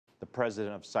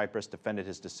president of Cyprus defended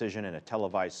his decision in a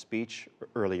televised speech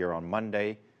earlier on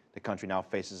Monday. The country now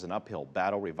faces an uphill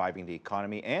battle reviving the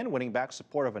economy and winning back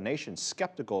support of a nation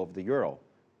skeptical of the euro.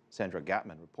 Sandra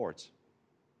Gathmann reports.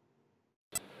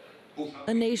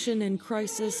 A nation in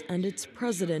crisis and its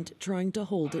president trying to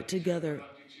hold it together.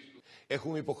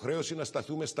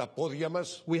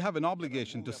 We have an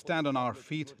obligation to stand on our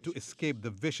feet to escape the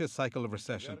vicious cycle of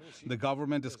recession. The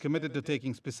government is committed to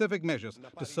taking specific measures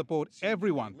to support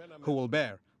everyone who will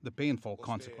bear the painful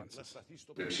consequences.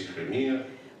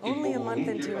 Only a month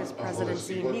into his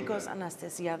presidency, Nikos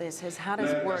Anastasiades has had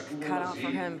his work cut out for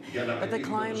him. But the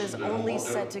climb is only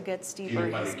set to get steeper.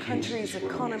 His country's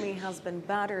economy has been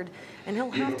battered, and he'll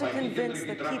have to convince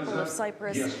the people of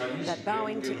Cyprus that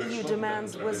bowing to EU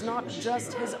demands was not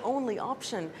just his only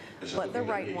option, but the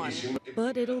right one.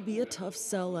 But it'll be a tough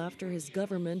sell after his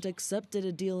government accepted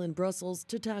a deal in Brussels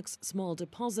to tax small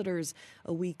depositors.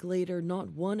 A week later, not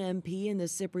one MP in the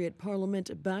Cypriot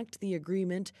parliament backed the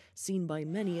agreement, seen by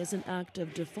many as an act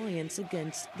of defiance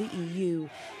against the EU.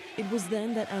 It was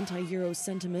then that anti-Euro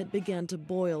sentiment began to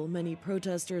boil, many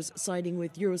protesters siding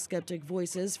with Eurosceptic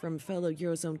voices from fellow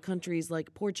Eurozone countries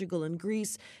like Portugal and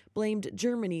Greece blamed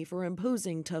Germany for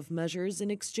imposing tough measures in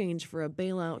exchange for a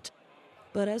bailout.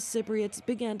 But as Cypriots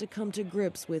began to come to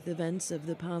grips with events of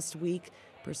the past week,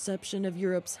 perception of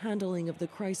Europe's handling of the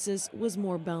crisis was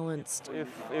more balanced.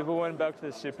 If we went back to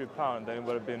the Cypriot pound, then it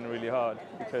would have been really hard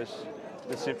because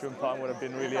the Cypriot pound would have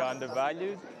been really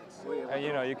undervalued. And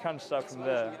you can't start from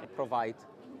there. Provide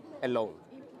a loan.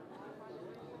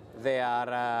 Their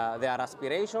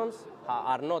aspirations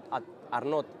are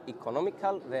not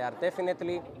economical, they are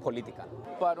definitely political.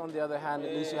 But on the other hand,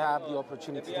 at least you have the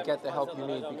opportunity to get the help you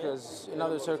need, because in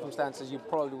other circumstances you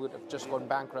probably would have just gone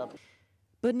bankrupt.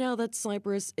 But now that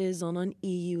Cyprus is on an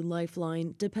EU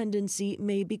lifeline, dependency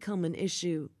may become an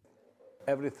issue.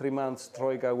 Every 3 months,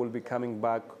 Troika will be coming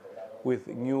back with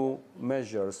new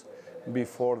measures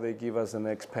before they give us the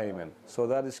next payment. So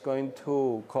that is going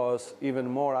to cause even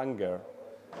more anger.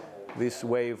 This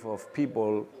wave of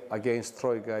people against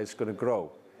Troika is going to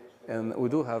grow. And we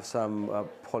do have some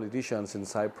politicians in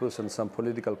Cyprus and some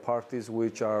political parties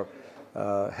which are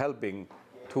helping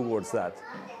towards that,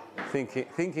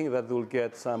 thinking that they'll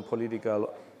get some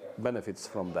political benefits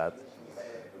from that,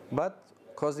 but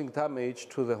causing damage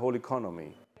to the whole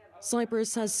economy.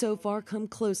 Cyprus has so far come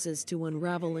closest to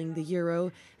unraveling the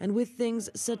euro, and with things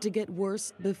set to get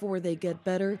worse before they get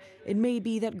better, it may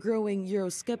be that growing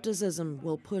Euroscepticism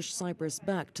will push Cyprus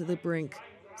back to the brink.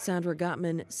 Sandra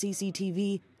Gathmann,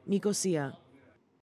 CCTV, Nicosia.